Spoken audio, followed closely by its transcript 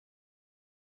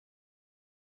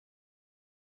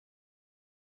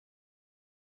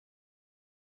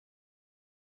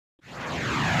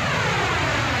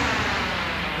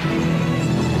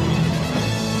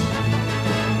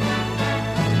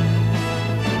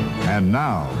And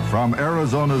now, from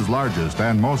Arizona's largest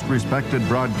and most respected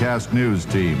broadcast news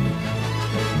team,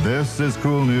 this is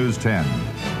KOOL News 10.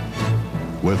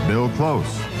 With Bill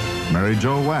Close, Mary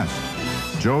Jo West,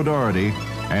 Joe Doherty,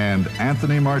 and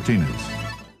Anthony Martinez.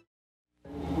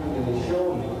 And he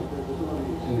showed me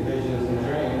in visions and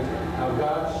dreams how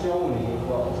God showed me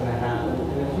what was going to happen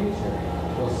in the future.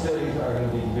 Those cities are going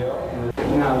to be built.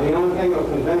 Now, the only thing that will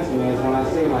convince me is when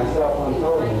I see myself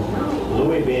unfolding.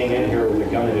 Louis being in here with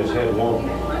a gun in his head won't.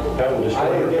 That will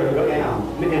destroy your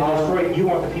credibility. You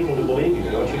want the people to believe you,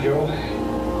 don't you, Joe?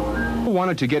 He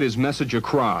wanted to get his message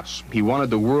across. He wanted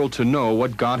the world to know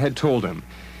what God had told him.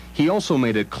 He also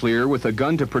made it clear with a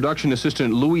gun to production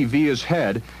assistant Louis Villa's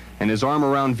head and his arm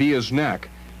around Villa's neck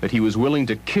that he was willing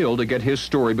to kill to get his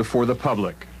story before the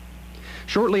public.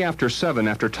 Shortly after 7,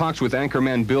 after talks with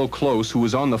Anchorman Bill Close, who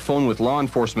was on the phone with law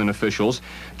enforcement officials,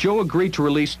 Joe agreed to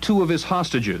release 2 of his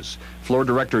hostages, floor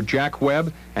director Jack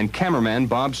Webb and cameraman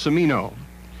Bob Cimino.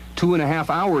 2.5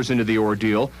 hours into the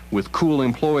ordeal, with KOOL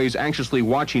employees anxiously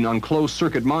watching on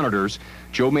closed-circuit monitors,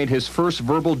 Joe made his first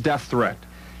verbal death threat.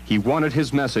 He wanted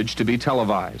his message to be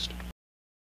televised.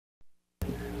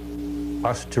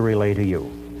 Us to relay to you.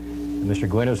 Mr.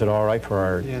 Gwinn, is it all right for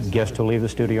our guest to leave the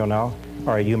studio now? All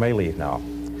right, you may leave now.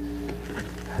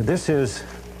 This is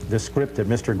the script that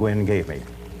Mr. Gwinn gave me,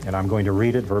 and I'm going to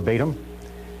read it verbatim.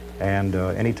 And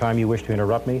anytime you wish to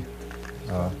interrupt me.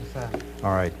 All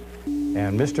right.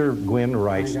 And Mr. Gwinn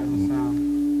writes.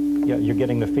 Yeah, you're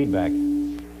getting the feedback.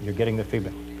 You're getting the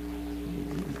feedback.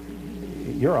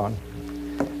 You're on.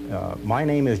 My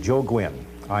name is Joe Gwinn.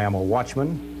 I am a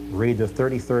watchman. Read the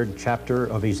 33rd chapter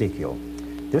of Ezekiel.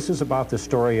 This is about the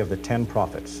story of the 10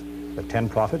 prophets. The 10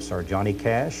 prophets are Johnny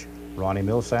Cash, Ronnie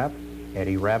Millsap,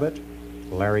 Eddie Rabbitt,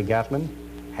 Larry Gatlin,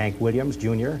 Hank Williams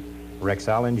Jr., Rex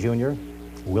Allen Jr.,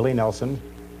 Willie Nelson,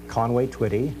 Conway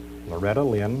Twitty, Loretta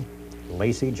Lynn,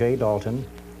 Lacey J. Dalton,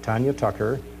 Tanya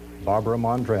Tucker, Barbara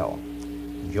Mondrell,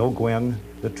 Joe Gwinn,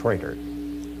 the traitor.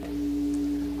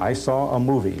 I saw a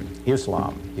movie.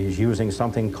 Islam is using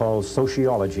something called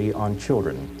sociology on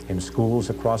children in schools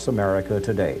across America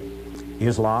today.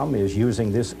 Islam is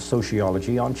using this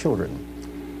sociology on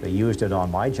children. They used it on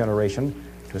my generation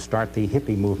to start the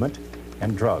hippie movement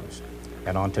and drugs,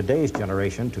 and on today's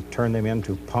generation to turn them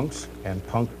into punks and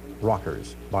punk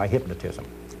rockers by hypnotism.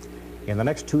 In the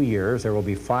next 2 years, there will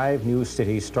be 5 new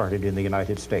cities started in the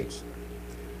United States.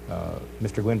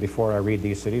 Mr. Gwinn, before I read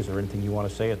these cities, is there anything you want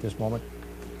to say at this moment?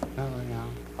 Not right now.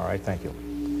 All right, thank you.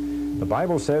 The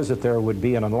Bible says that there would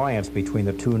be an alliance between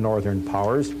the 2 northern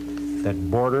powers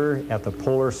that border at the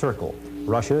polar circle.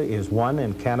 Russia is one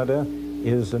and Canada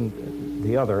is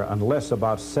the other, unless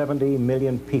about 70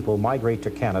 million people migrate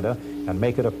to Canada and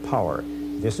make it a power.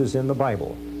 This is in the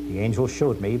Bible. The angel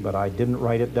showed me, but I didn't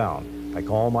write it down, like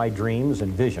all my dreams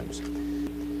and visions.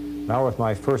 Now with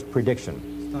my first prediction.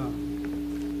 Stop.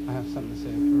 I have something to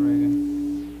say for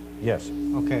Reagan. Yes.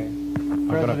 Okay. I'm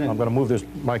going to move this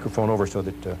microphone over so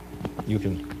that you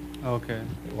can... Okay.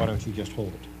 Why don't you just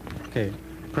hold it? Okay.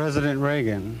 President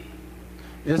Reagan,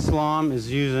 Islam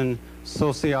is using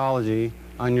sociology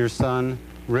on your son,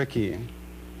 Ricky.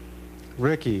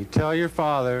 Ricky, tell your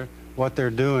father what they're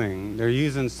doing. They're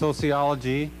using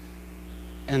sociology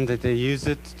and that they use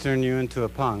it to turn you into a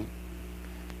punk.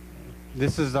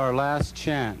 This is our last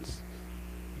chance.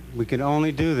 We can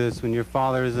only do this when your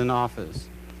father is in office.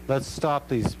 Let's stop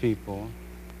these people.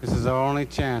 This is our only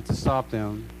chance to stop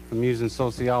them from using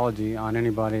sociology on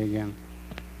anybody again.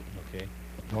 Okay.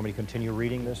 You want me to continue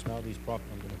reading this now? I'm going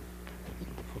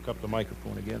to hook up the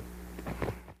microphone again.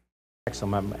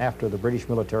 After the British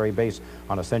military base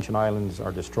on Ascension Islands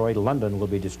are destroyed, London will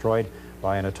be destroyed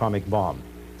by an atomic bomb.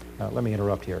 Let me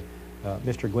interrupt here.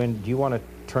 Mr. Gwinn, do you want to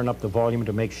turn up the volume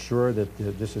to make sure that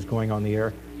this is going on the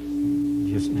air?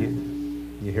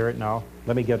 You hear it now?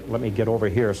 Let me get over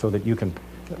here so that you can.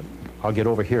 I'll get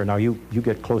over here now. You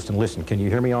get close and listen. Can you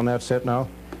hear me on that set now?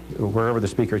 Wherever the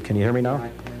speaker, can you hear me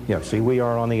now? Yeah. See, we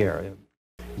are on the air.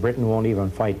 Britain won't even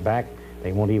fight back.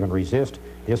 They won't even resist.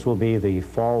 This will be the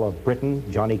fall of Britain.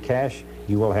 Johnny Cash,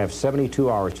 you will have 72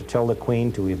 hours to tell the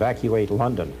Queen to evacuate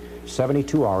London.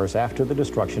 72 hours after the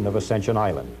destruction of Ascension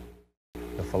Island.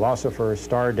 The philosopher,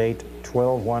 star date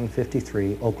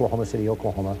 12/1/53, Oklahoma City,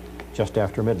 Oklahoma, just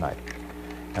after midnight.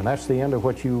 And that's the end of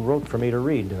what you wrote for me to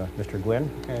read, Mr. Gwinn.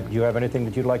 Okay. Do you have anything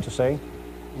that you'd like to say?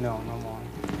 No, no more.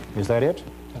 Is that it?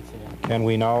 That's it. Can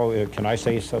we now, can I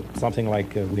say something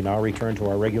like we now return to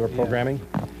our regular programming?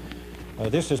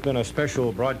 This has been a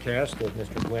special broadcast that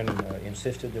Mr. Gwinn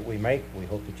insisted that we make. We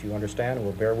hope that you understand and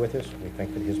will bear with us. We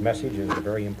think that his message is a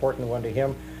very important one to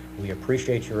him. We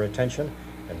appreciate your attention.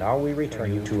 And now we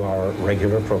return you to our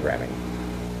regular programming.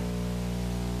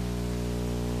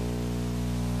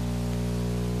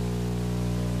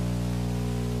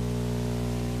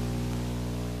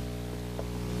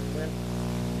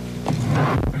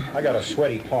 I got a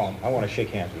sweaty palm. I want to shake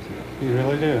hands with you. You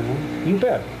really do, huh? You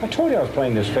bet. I told you I was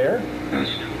playing this fair.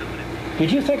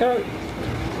 Did you think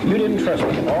you didn't trust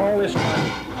me all this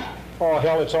time? Oh,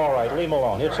 hell, it's all right. Leave him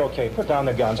alone. It's okay. Put down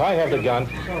the guns. I have the gun.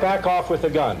 Back off with the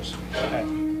guns.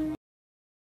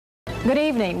 Good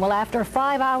evening. Well, after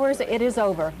 5 hours, it is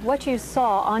over. What you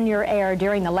saw on your air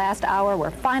during the last hour were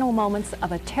final moments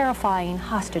of a terrifying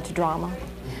hostage drama.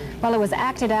 Well, it was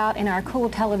acted out in our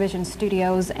KOOL television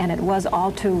studios, and it was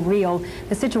all too real.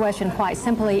 The situation, quite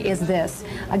simply, is this.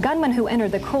 A gunman who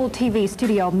entered the KOOL TV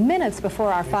studio minutes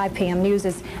before our 5 p.m. news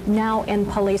is now in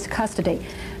police custody.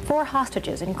 4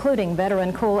 hostages, including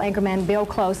veteran KOOL anchorman Bill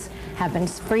Close, have been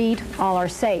freed. All are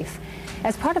safe.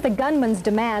 As part of the gunman's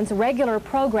demands, regular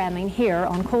programming here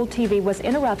on KOOL TV was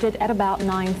interrupted at about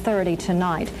 9:30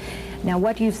 tonight. Now,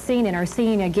 what you've seen and are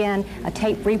seeing again, a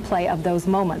tape replay of those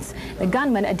moments. The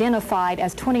gunman, identified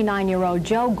as 29-year-old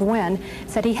Joe Gwinn,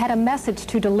 said he had a message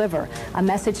to deliver, a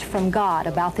message from God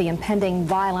about the impending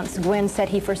violence Gwinn said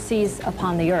he foresees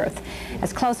upon the earth.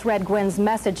 As Close read Gwynn's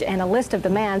message and a list of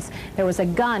demands, there was a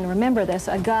gun, remember this,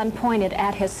 a gun pointed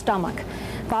at his stomach.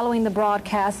 Following the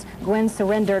broadcast, Gwinn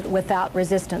surrendered without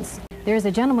resistance. There's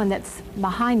a gentleman that's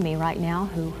behind me right now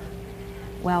who,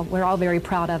 well, we're all very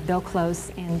proud of, Bill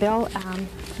Close. And Bill,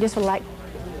 just would like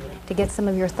to get some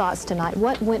of your thoughts tonight.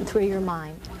 What went through your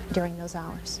mind during those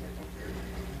hours?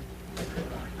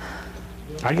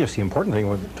 I guess the important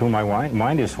thing to my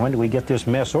mind is, when do we get this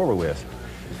mess over with?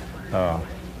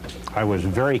 I was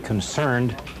very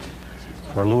concerned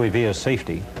for Louis Villa's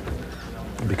safety,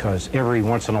 because every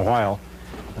once in a while,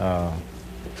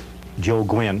 Joe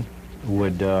Gwinn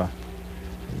would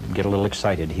get a little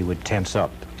excited. He would tense up,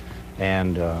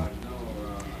 and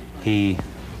he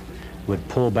would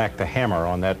pull back the hammer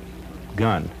on that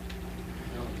gun.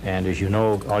 And as you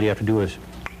know, all you have to do is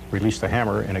release the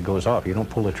hammer and it goes off. You don't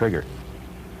pull the trigger.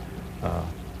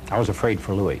 I was afraid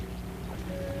for Louis.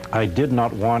 I did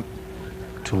not want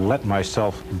to let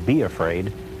myself be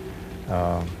afraid,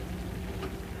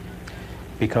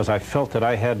 because I felt that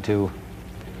I had to,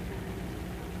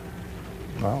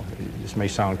 well, this may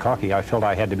sound cocky, I felt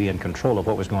I had to be in control of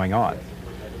what was going on.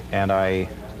 And I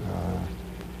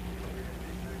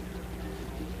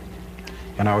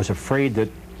was afraid that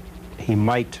he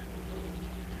might,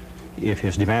 if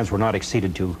his demands were not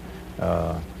exceeded, to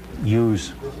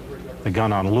use the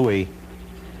gun on Louis,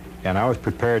 and I was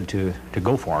prepared to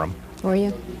go for him. Were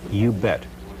you? You bet.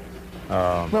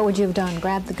 What would you have done?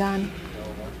 Grabbed the gun?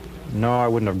 No, I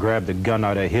wouldn't have grabbed the gun.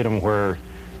 I'd have hit him where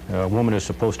a woman is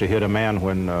supposed to hit a man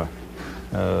when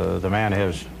the man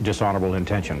has dishonorable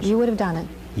intentions. You would have done it?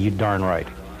 You darn right.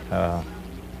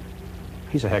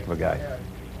 He's a heck of a guy.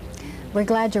 We're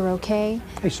glad you're okay.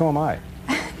 Hey, so am I.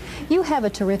 You have a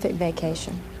terrific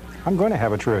vacation. I'm going to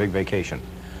have a terrific vacation.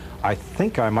 I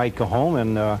think I might go home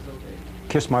and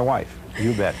kiss my wife.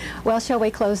 You bet. Well, shall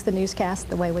we close the newscast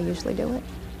the way we usually do it?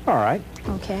 All right.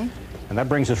 Okay. And that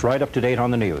brings us right up to date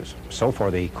on the news. So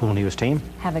for the KOOL News team,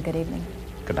 Have a good evening.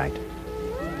 good night.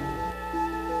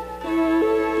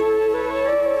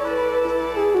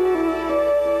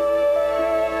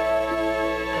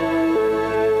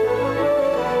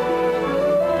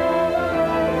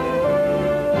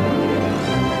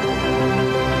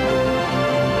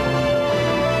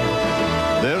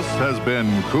 This has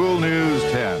been KOOL News